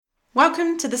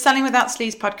Welcome to the Selling Without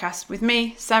Sleaze podcast with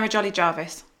me, Sarah Jolly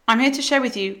Jarvis. I'm here to share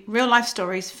with you real life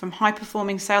stories from high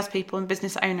performing salespeople and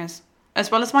business owners,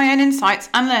 as well as my own insights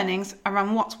and learnings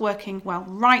around what's working well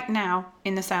right now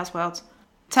in the sales world,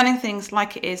 telling things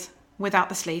like it is without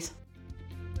the sleaze.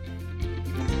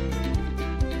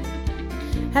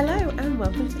 Hello and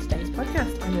welcome to today's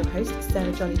podcast. I'm your host,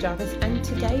 Sarah Jolly Jarvis, and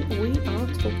today we are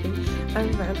talking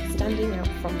around standing out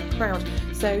from the crowd.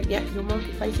 So yeah, your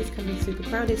marketplaces can be super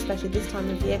crowded, especially this time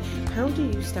of year. How do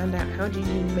you stand out? How do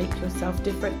you make yourself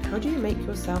different? How do you make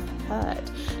yourself heard?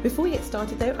 Before we get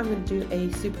started though, I'm going to do a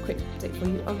super quick update for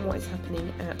you on what is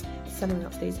happening at Selling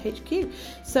Without Sleaze HQ.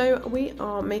 So we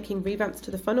are making revamps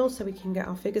to the funnel so we can get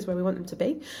our figures where we want them to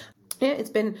be. Yeah, it's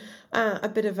been a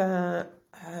bit of a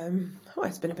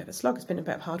it's been a bit of a slog. It's been a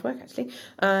bit of hard work, actually.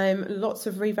 Lots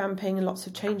of revamping and lots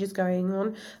of changes going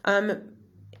on.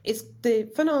 It's the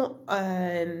funnel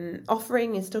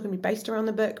offering is still going to be based around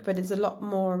the book, but it's a lot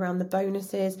more around the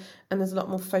bonuses, and there's a lot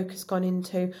more focus gone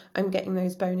into getting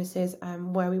those bonuses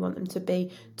where we want them to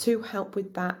be to help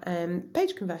with that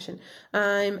page conversion.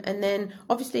 And then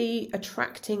obviously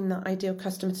attracting that ideal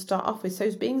customer to start off with. So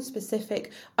it's being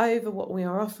specific over what we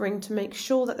are offering to make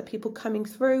sure that the people coming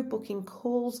through, booking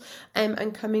calls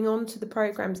and coming on to the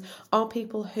programs are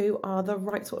people who are the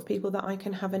right sort of people that I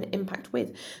can have an impact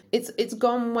with. It's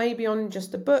gone way beyond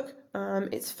just the book.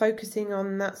 It's focusing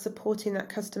on that, supporting that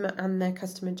customer and their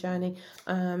customer journey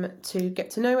to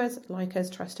get to know us, like us,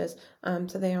 trust us,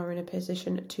 so they are in a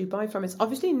position to buy from us.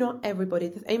 Obviously not everybody.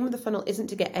 The aim of the funnel isn't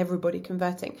to get everybody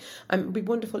converting. It would be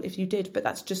wonderful if you did, but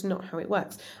that's just not how it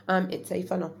works. It's a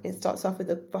funnel. It starts off with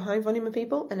a high volume of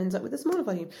people and ends up with a smaller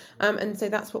volume. And so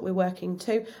that's what we're working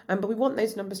to. But we want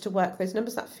those numbers to work, those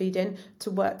numbers that feed in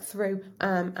to work through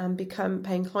and become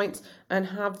paying clients and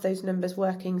have those numbers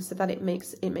working so that it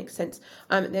makes sense.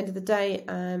 At the end of the day,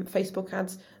 Facebook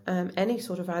ads, any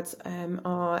sort of ads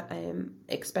are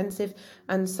expensive,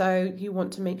 and so you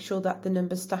want to make sure that the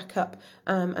numbers stack up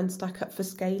and stack up for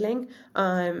scaling,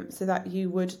 so that you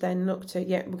would then look to,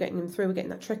 we're getting them through, we're getting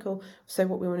that trickle. So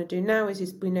what we want to do now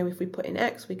is we know if we put in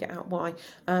X, we get out Y,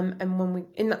 and when we're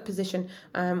in that position,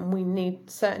 we need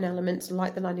certain elements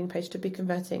like the landing page to be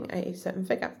converting a certain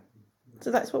figure. So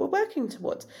that's what we're working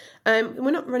towards. We're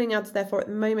not running ads therefore at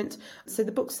the moment. So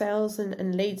the book sales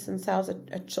and leads and sales are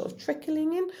sort of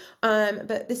trickling in.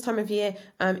 But this time of year,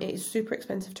 it is super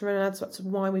expensive to run ads. So that's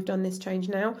why we've done this change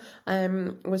now,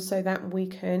 was so that we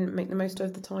can make the most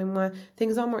of the time where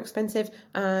things are more expensive.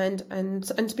 And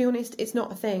to be honest, it's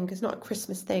not a thing. It's not a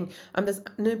Christmas thing. There's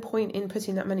no point in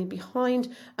putting that money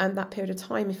behind that period of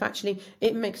time if actually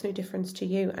it makes no difference to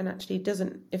you and actually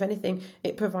doesn't. If anything,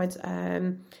 it provides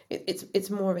it's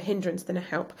more of a hindrance than a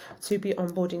help to be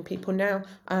onboarding people now,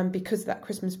 because of that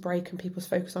Christmas break and people's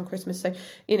focus on Christmas. So,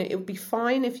 it would be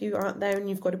fine if you are out there and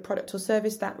you've got a product or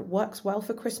service that works well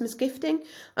for Christmas gifting,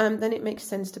 then it makes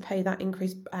sense to pay that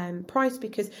increased price,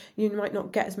 because you might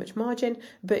not get as much margin,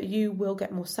 but you will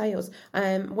get more sales.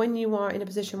 When you are in a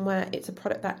position where it's a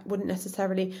product that wouldn't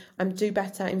necessarily do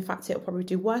better, in fact, it'll probably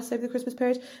do worse over the Christmas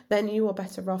period, then you are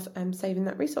better off saving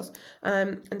that resource.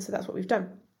 And so that's what we've done.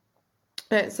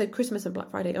 So Christmas and Black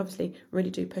Friday obviously really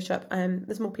do push up.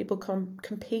 There's more people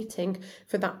competing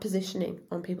for that positioning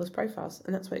on people's profiles,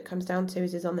 and that's what it comes down to.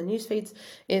 Is on the news feeds.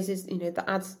 Is the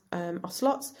ads are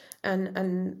slots,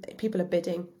 and people are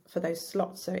bidding for those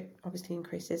slots, so it obviously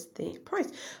increases the price.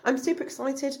 I'm super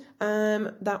excited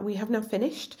that we have now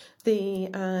finished the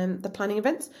planning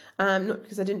events. Not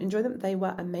because I didn't enjoy them; they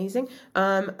were amazing,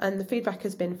 and the feedback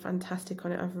has been fantastic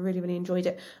on it. I've really enjoyed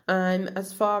it.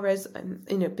 As far as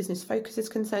business focus is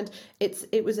concerned,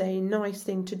 it was a nice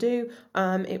thing to do.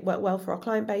 It worked well for our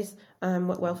client base,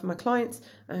 worked well for my clients,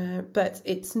 but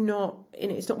it's not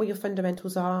where your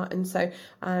fundamentals are, and so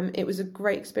it was a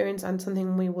great experience and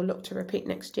something we will look to repeat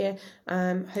next year.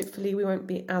 Hopefully we won't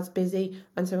be as busy,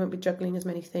 and so we won't be juggling as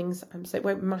many things, so it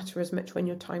won't matter as much when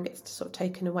your time gets sort of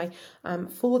taken away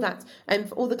for that. And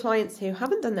for all the clients who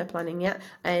haven't done their planning yet,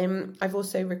 I've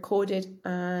also recorded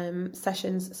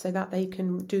sessions so that they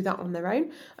can do that on their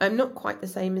own. Not quite the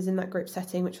same as in that group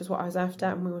setting, which was what I was after,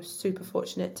 and we were super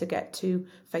fortunate to get 2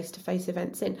 face-to-face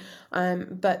events in,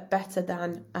 but better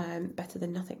than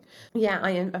nothing.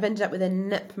 I've ended up with a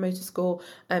net promoter score.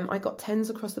 I got 10s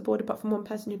across the board, apart from one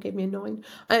person who gave me a 9.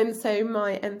 So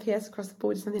my NPS across the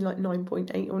board is something like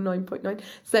 9.8 or 9.9.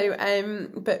 So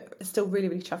but still really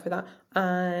chuffed with that.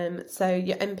 So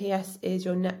your NPS is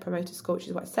your net promoter score, which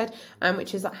is what I said,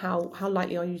 which is how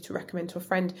likely are you to recommend to a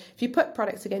friend. If you put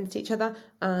products against each other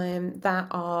that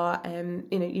are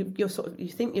you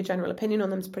think your general opinion on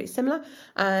them is pretty similar,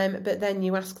 But then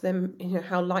you ask them,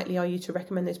 how likely are you to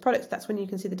recommend those products? That's when you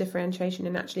can see the differentiation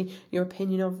and actually your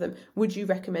opinion of them. Would you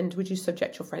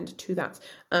subject your friend to that?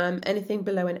 Anything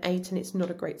below an 8 and it's not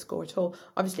a great score at all.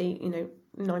 Obviously,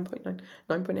 9.9,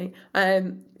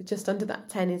 9.8, just under that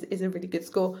 10 is a really good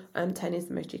score, and 10 is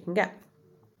the most you can get.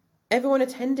 Everyone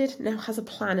attended now has a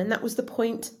plan, and that was the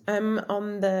point. I'm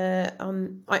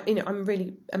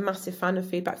really a massive fan of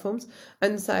feedback forms,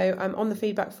 and so on the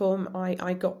feedback form,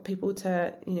 I got people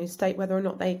to state whether or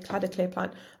not they had a clear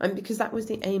plan, because that was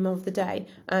the aim of the day.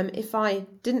 If they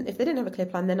didn't have a clear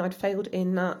plan, then I'd failed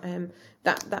in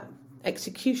that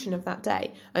execution of that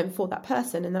day for that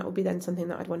person, and that would be then something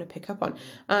that I'd want to pick up on.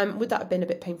 Would that have been a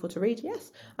bit painful to read?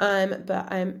 Yes, but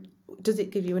does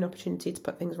it give you an opportunity to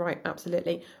put things right?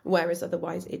 Absolutely. Whereas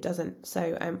otherwise it doesn't.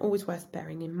 So always worth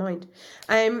bearing in mind.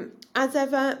 As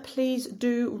ever, please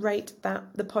do rate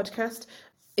the podcast.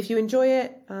 If you enjoy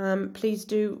it, please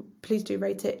do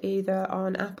rate it either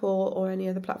on Apple or any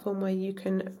other platform where you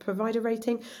can provide a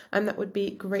rating, and that would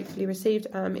be gratefully received.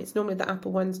 It's normally the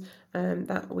Apple ones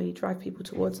that we drive people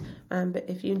towards, but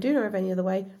if you do know of any other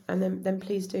way, and then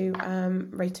please do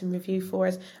rate and review for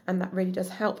us, and that really does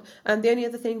help. And the only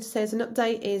other thing to say as an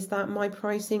update is that my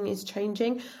pricing is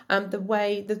changing.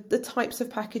 The types of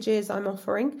packages I'm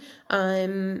offering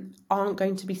aren't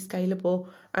going to be scalable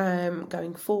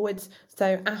going forwards.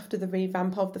 So after the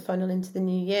revamp of the funnel into the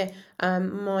new year,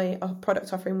 my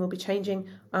product offering will be changing,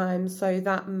 so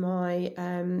that my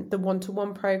the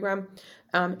one-to-one program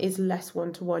is less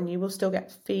one-to-one. You will still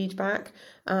get feedback,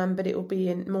 but it will be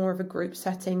in more of a group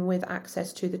setting with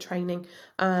access to the training.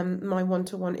 My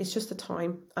one-to-one is just the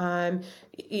time.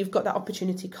 You've got that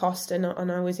opportunity cost, and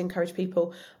I always encourage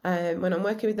people when I'm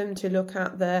working with them to look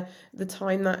at the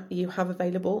time that you have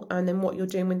available, and then what you're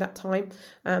doing with that time.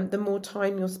 The more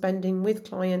time you're spending with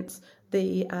clients,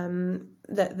 the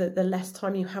less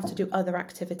time you have to do other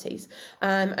activities,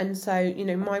 and so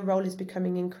my role is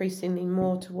becoming increasingly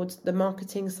more towards the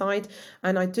marketing side,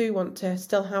 and I do want to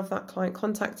still have that client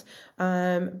contact,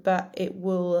 but it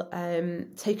will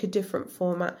take a different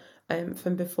format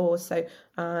from before. So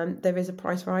there is a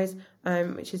price rise,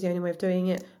 which is the only way of doing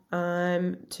it,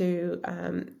 to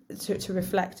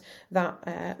reflect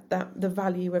that the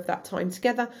value of that time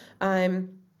together.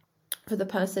 For the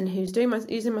person who's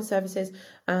using my services,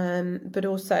 but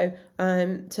also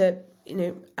to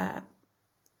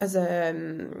as a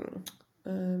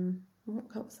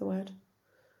what's the word?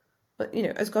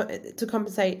 To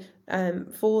compensate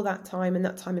for that time and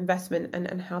that time investment,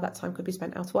 and how that time could be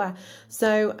spent elsewhere.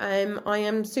 So I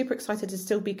am super excited to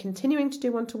still be continuing to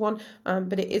do one-to-one,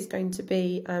 but it is going to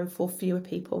be for fewer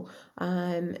people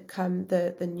come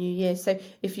the new year. So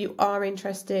if you are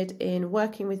interested in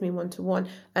working with me one-to-one,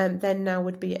 then now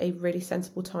would be a really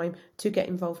sensible time to get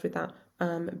involved with that.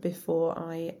 Before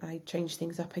I change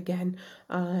things up again,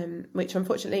 which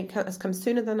unfortunately has come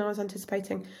sooner than I was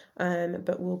anticipating,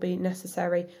 but will be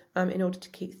necessary in order to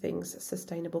keep things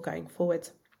sustainable going forward.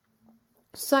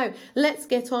 So let's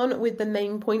get on with the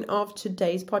main point of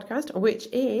today's podcast, which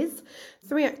is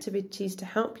 3 activities to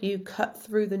help you cut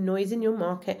through the noise in your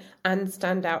market and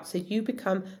stand out, so you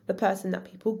become the person that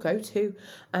people go to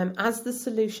as the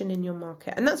solution in your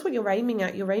market. And that's what you're aiming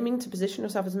at. You're aiming to position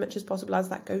yourself as much as possible as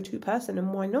that go-to person,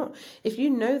 and why not? If you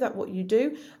know that what you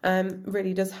do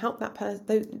really does help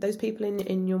those people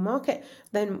in your market,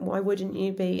 then why wouldn't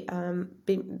you be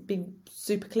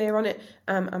super clear on it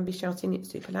and be shouting it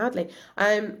super loudly?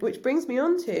 Which brings me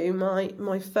on to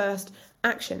my first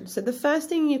action. So the first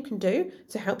thing you can do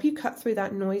to help you cut through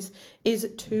that noise is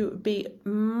to be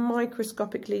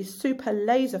microscopically super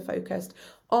laser focused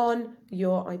on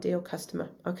your ideal customer.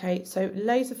 Okay, so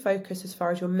laser focus as far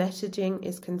as your messaging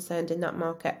is concerned in that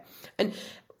market. And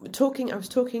I was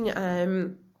talking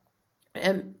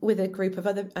with a group of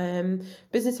other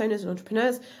business owners and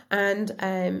entrepreneurs, and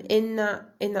in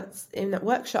that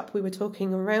workshop we were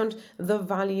talking around the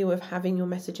value of having your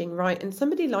messaging right, and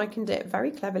somebody likened it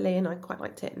very cleverly, and I quite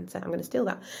liked it and said I'm going to steal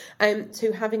that,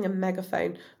 to having a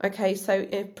megaphone. Okay, so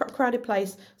in a because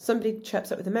place, somebody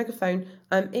chirps up with a megaphone,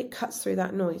 it cuts through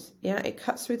that noise. Yeah, it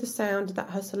cuts through the sound, that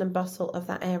hustle and bustle of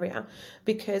that area,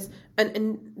 because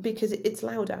it's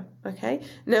louder. Okay,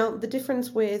 now the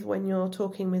difference with when you're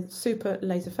talking with super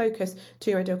laser focus to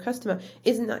your ideal customer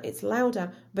isn't that it's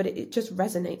louder, but it just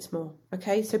resonates more.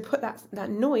 Okay, so put that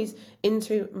noise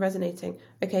into resonating,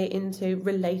 okay, into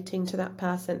relating to that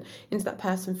person, into that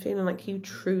person feeling like you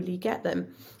truly get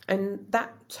them, and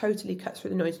that totally cuts through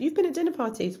the noise. You've been at dinner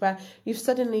parties where you've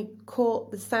suddenly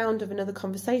caught the sound of another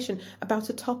conversation about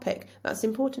a topic that's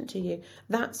important to you.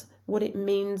 That's what it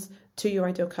means to your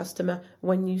ideal customer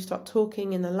when you start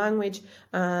talking in the language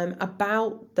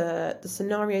about the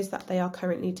scenarios that they are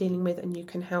currently dealing with and you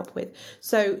can help with.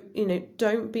 So,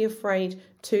 don't be afraid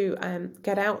to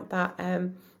get out that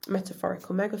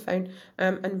metaphorical megaphone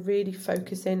and really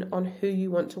focus in on who you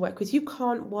want to work with. You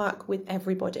can't work with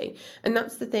everybody, and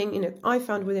that's the thing I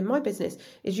found within my business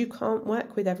is you can't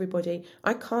work with everybody.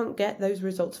 I can't get those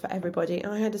results for everybody.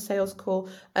 I had a sales call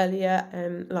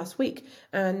earlier last week,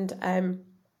 and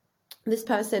this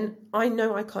person, I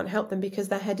know I can't help them because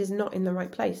their head is not in the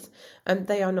right place and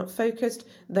they are not focused.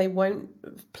 They won't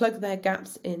plug their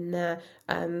gaps in their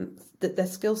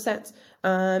skill sets.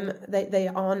 They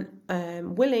aren't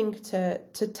willing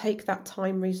to take that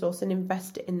time, resource and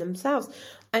invest it in themselves.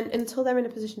 And until they're in a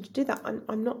position to do that,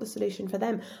 I'm not the solution for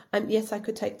them. Yes, I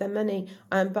could take their money,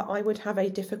 but I would have a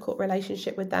difficult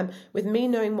relationship with them, with me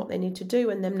knowing what they need to do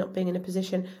and them not being in a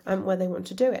position where they want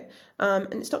to do it.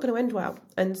 And it's not going to end well.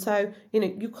 And so,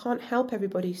 you can't help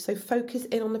everybody. So focus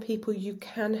in on the people you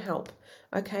can help.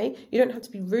 Okay, you don't have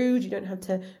to be rude. You don't have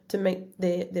to make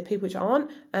the people which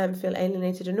aren't feel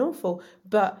alienated and awful,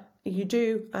 but you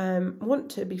do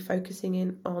want to be focusing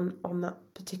in on that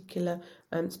particular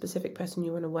specific person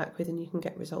you want to work with and you can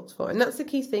get results for. And that's the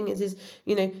key thing is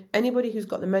anybody who's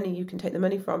got the money you can take the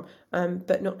money from,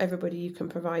 but not everybody you can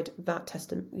provide that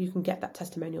you can get that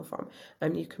testimonial from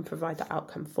and you can provide that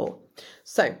outcome for.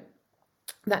 So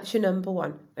that's your number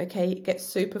one. Okay, get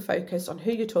super focused on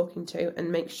who you're talking to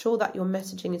and make sure that your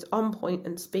messaging is on point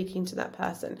and speaking to that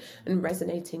person and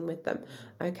resonating with them,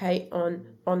 okay,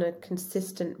 on a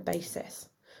consistent basis.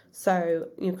 So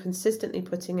you're consistently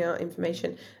putting out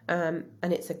information and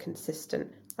it's a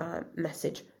consistent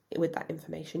message with that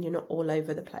information. You're not all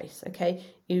over the place, okay?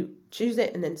 You choose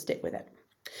it and then stick with it.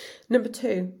 Number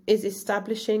 2 is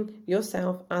establishing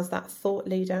yourself as that thought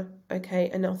leader, okay,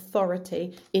 an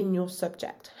authority in your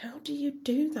subject. How do you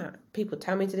do that? People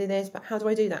tell me to do this, but how do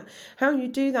I do that? How you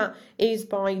do that is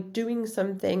by doing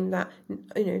something that,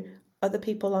 other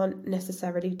people aren't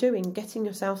necessarily doing, getting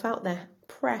yourself out there,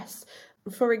 press.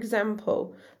 For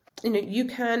example, you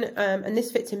can, and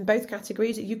this fits in both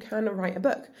categories, you can write a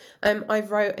book. I've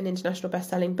wrote an international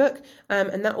best-selling book,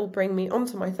 and that will bring me on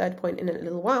to my third point in a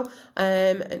little while,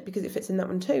 because it fits in that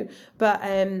one too. But,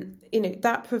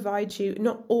 that provides you,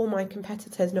 not all my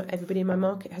competitors, not everybody in my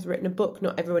market has written a book,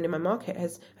 not everyone in my market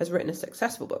has written a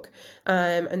successful book.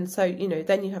 And so,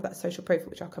 then you have that social proof,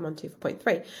 which I'll come on to for point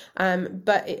 3.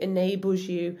 But it enables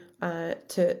you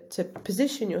to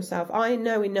position yourself. I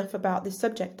know enough about this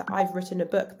subject that I've written a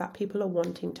book that people are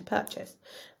wanting to purchase.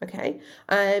 Okay.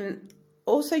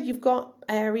 Also, you've got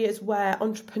areas where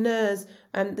entrepreneurs,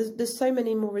 there's so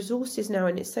many more resources now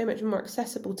and it's so much more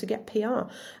accessible to get PR.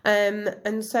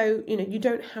 And so, you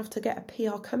don't have to get a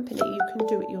PR company. You can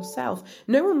do it yourself.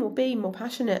 No one will be more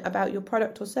passionate about your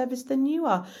product or service than you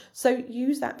are. So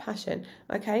use that passion,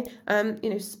 okay?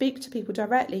 Speak to people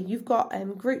directly. You've got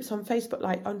groups on Facebook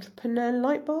like Entrepreneur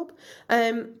Lightbulb,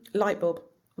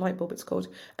 it's called,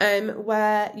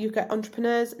 where you get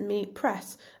entrepreneurs meet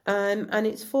press, and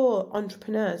it's for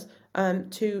entrepreneurs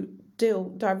to deal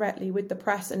directly with the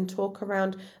press and talk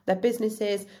around their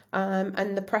businesses,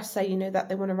 and the press say, that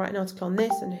they want to write an article on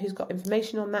this and who's got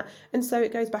information on that, and so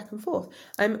it goes back and forth,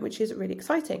 which is really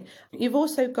exciting. You've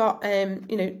also got,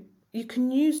 you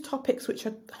can use topics which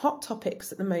are hot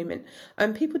topics at the moment.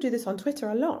 People do this on Twitter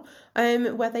a lot,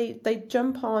 where they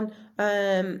jump on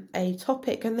a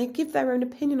topic and they give their own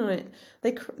opinion on it.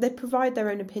 They provide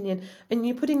their own opinion, and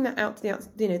you're putting that out to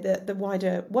the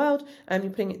wider world, and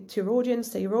you're putting it to your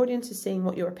audience. So your audience is seeing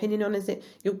what your opinion on is.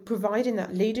 You're providing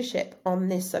that leadership on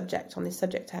this subject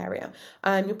area.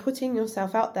 You're putting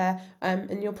yourself out there,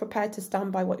 and you're prepared to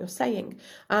stand by what you're saying.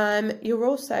 You're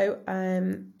also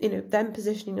then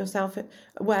positioning yourself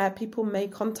where people may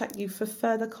contact you for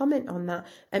further comment on that,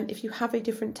 if you have a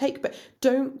different take. But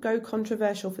don't go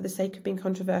controversial for the sake of being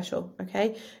controversial,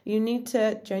 okay? You need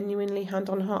to genuinely, hand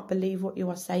on heart, believe what you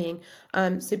are saying.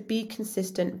 So be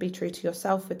consistent, be true to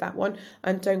yourself with that one,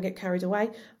 and don't get carried away,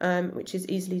 which is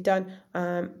easily done.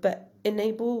 But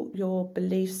enable your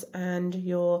beliefs and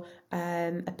your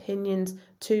opinions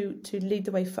to lead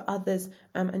the way for others,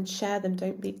 and share them.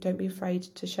 Don't be afraid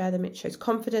to share them. It shows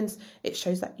confidence. It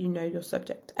shows that you know your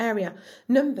subject area.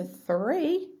 Number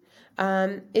 3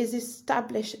 is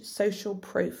establish social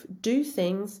proof. Do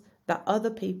things that other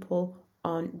people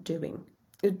aren't doing.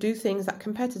 Do things that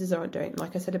competitors aren't doing,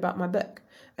 like I said about my book,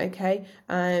 okay?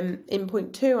 In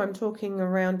point 2, I'm talking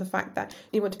around the fact that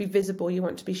you want to be visible, you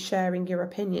want to be sharing your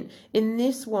opinion. In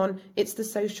this one, it's the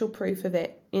social proof of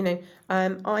it.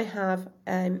 I have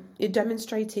you're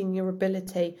demonstrating your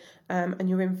ability and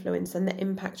your influence and the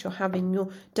impact you're having. You're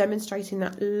demonstrating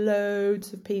that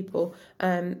loads of people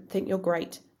think you're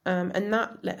great. And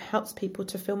that helps people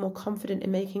to feel more confident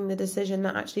in making the decision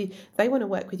that actually they want to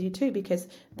work with you too, because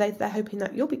they're hoping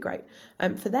that you'll be great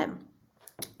for them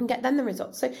and get them the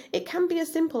results. So it can be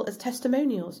as simple as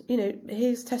testimonials.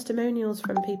 Here's testimonials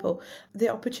from people. The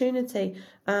opportunity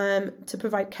to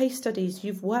provide case studies.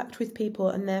 You've worked with people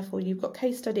and therefore you've got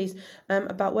case studies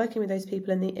about working with those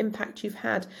people and the impact you've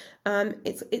had.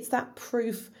 It's that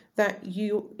proof that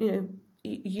you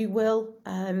will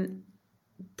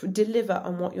deliver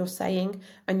on what you're saying,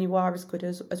 and you are as good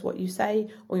as what you say,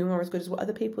 or you are as good as what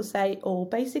other people say, or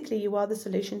basically you are the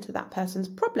solution to that person's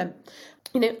problem.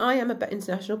 I am an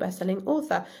international best-selling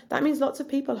author. That means lots of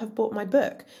people have bought my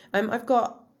book. I've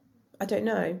got,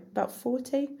 about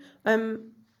 40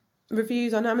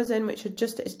 reviews on Amazon, which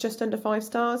it's just under 5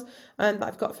 stars, that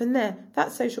I've got from there.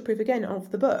 That's social proof again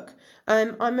of the book.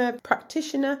 I'm a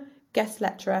practitioner, guest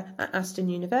lecturer at Aston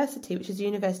University, which is a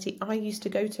university I used to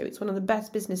go to. It's one of the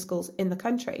best business schools in the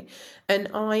country, and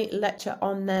I lecture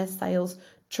on their sales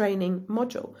training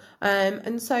module.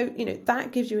 And so,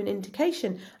 that gives you an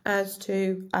indication as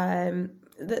to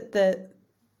that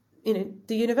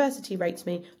the university rates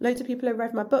me. Loads of people who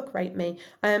read my book rate me.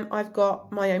 I've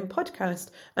got my own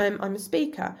podcast. I'm a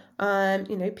speaker.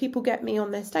 People get me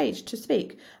on their stage to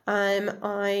speak.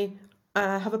 I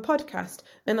have a podcast,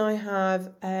 and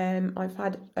I've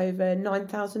had over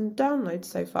 9,000 downloads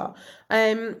so far.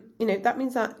 That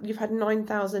means that you've had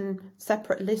 9,000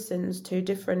 separate listens to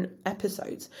different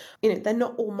episodes. They're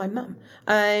not all my mum.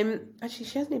 Actually,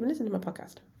 she hasn't even listened to my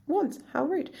podcast once. How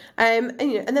rude. And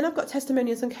then I've got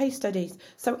testimonials and case studies.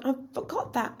 So I've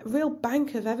got that real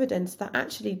bank of evidence that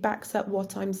actually backs up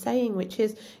what I'm saying, which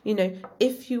is,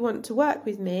 if you want to work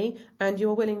with me and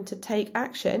you're willing to take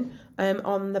action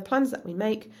on the plans that we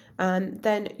make,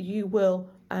 then you will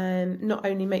not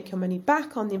only make your money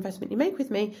back on the investment you make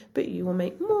with me, but you will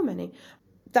make more money.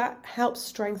 That helps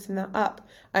strengthen that up.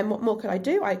 And what more could I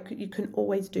do? You can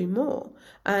always do more.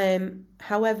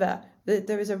 However,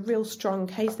 there is a real strong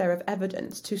case there of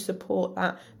evidence to support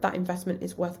that investment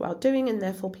is worthwhile doing, and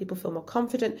therefore people feel more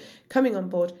confident coming on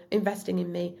board, investing in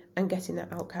me and getting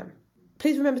that outcome.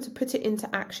 Please remember to put it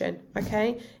into action,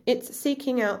 okay? It's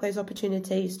seeking out those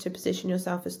opportunities to position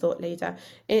yourself as thought leader.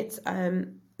 It's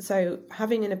so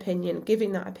having an opinion,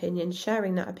 giving that opinion,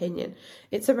 sharing that opinion.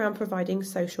 It's around providing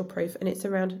social proof, and it's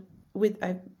around with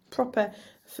a proper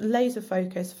laser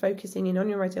focus, focusing in on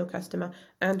your ideal customer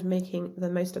and making the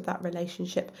most of that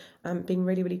relationship, being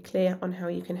really, really clear on how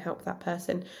you can help that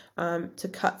person to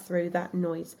cut through that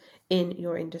noise in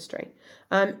your industry.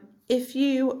 If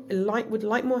you would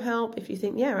like more help, if you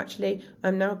think, actually,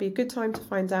 now would be a good time to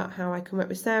find out how I can work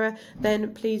with Sarah,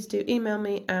 then please do email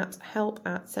me at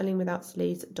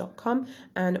help@sellingwithoutsleaves.com,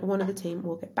 and one of the team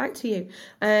will get back to you.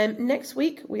 Next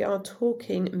week, we are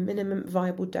talking minimum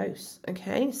viable dose.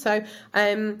 Okay, so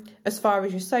as far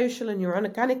as your social and your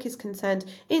organic is concerned,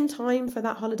 in time for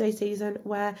that holiday season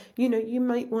where, you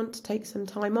might want to take some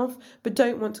time off, but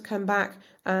don't want to come back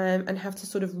and have to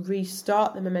sort of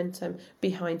restart the momentum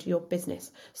behind your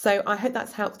business. So I hope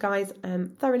that's helped, guys.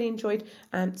 Thoroughly enjoyed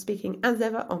speaking as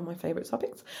ever on my favourite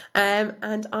topics,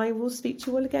 and I will speak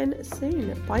to you all again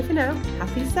soon. Bye for now.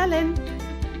 Happy selling.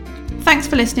 Thanks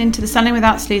for listening to the Selling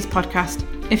Without Sleeves podcast.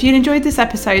 If you enjoyed this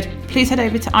episode, please head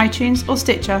over to iTunes or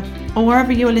Stitcher or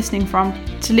wherever you are listening from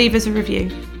to leave us a review.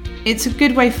 It's a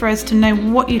good way for us to know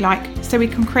what you like so we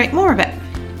can create more of it.